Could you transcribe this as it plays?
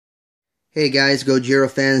Hey guys,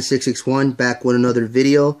 GoJeroFan661 back with another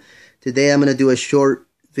video. Today I'm going to do a short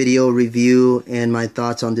video review and my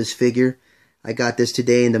thoughts on this figure. I got this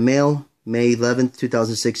today in the mail, May 11th,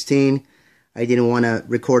 2016. I didn't want to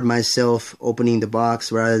record myself opening the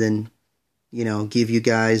box rather than, give you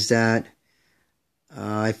guys that.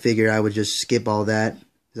 I figured I would just skip all that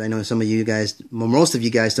because I know some of you guys, most of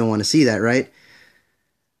you guys don't want to see that, right?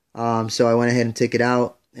 So I went ahead and took it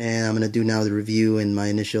out, and I'm going to do now the review and my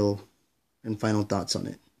initial and final thoughts on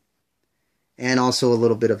it, and also a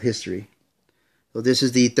little bit of history. So this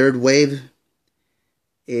is the third wave.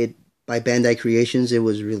 By Bandai Creations. It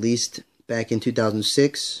was released back in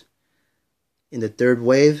 2006 in the third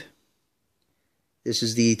wave. This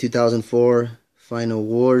is the 2004 Final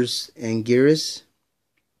Wars Anguirus.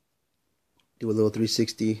 Do a little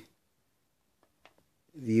 360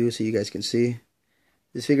 view so you guys can see.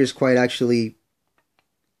 This figure is quite actually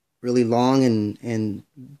really long and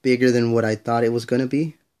bigger than what I thought it was going to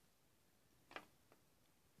be.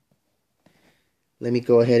 Let me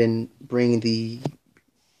go ahead and bring the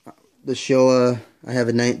Showa. I have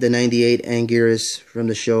the 98 Anguirus from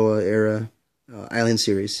the Showa era Island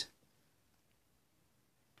series.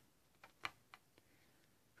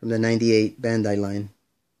 From the 98 Bandai line.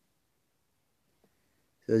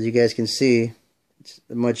 So as you guys can see, it's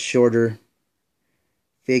a much shorter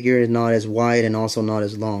figure, is not as wide and also not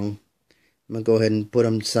as long. I'm going to go ahead and put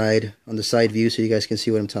them on the side view so you guys can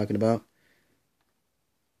see what I'm talking about.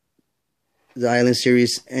 The Island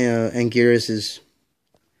series Anguirus is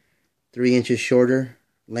 3 inches shorter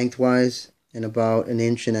lengthwise and about 1.5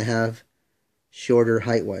 inches shorter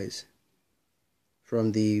height-wise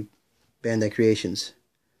from the Bandai Creations.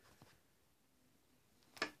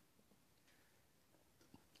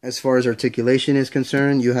 As far as articulation is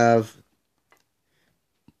concerned, you have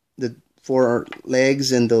the 4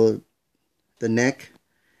 legs and the neck.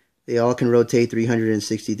 They all can rotate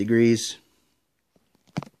 360 degrees.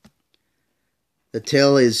 The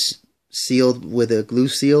tail is sealed with a glue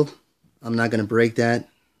seal. I'm not going to break that,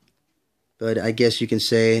 but I guess you can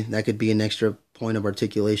say that could be an extra point of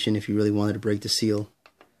articulation if you really wanted to break the seal.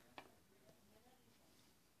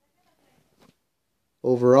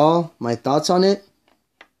 Overall, my thoughts on it: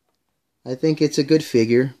 I think it's a good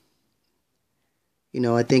figure.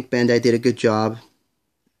 I think Bandai did a good job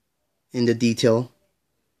in the detail.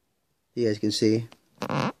 You guys can see.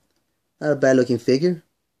 Not a bad looking figure.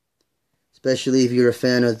 Especially if you're a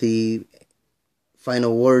fan of the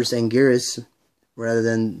Final Wars Anguirus rather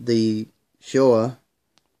than the Showa.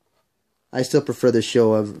 I still prefer the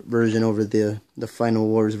Showa version over the Final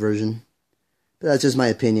Wars version. But that's just my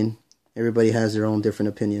opinion. Everybody has their own different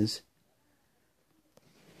opinions.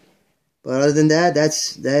 But other than that,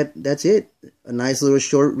 that's it. A nice little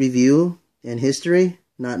short review and history.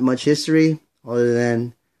 Not much history other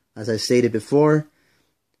than, as I stated before,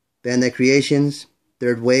 Bandai Creations,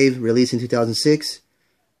 third wave, released in 2006.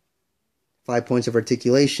 5 points of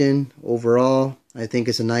articulation. Overall, I think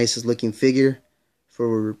it's a nice looking figure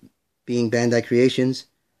for being Bandai Creations.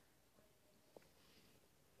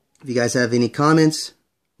 If you guys have any comments,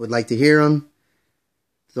 would like to hear them,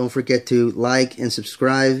 don't forget to like and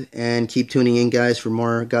subscribe, and keep tuning in, guys, for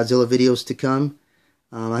more Godzilla videos to come.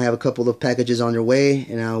 I have a couple of packages on their way,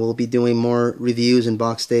 and I will be doing more reviews and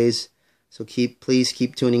box days. So please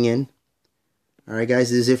keep tuning in. Alright guys,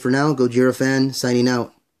 this is it for now. GoJeroFan signing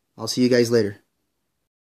out. I'll see you guys later.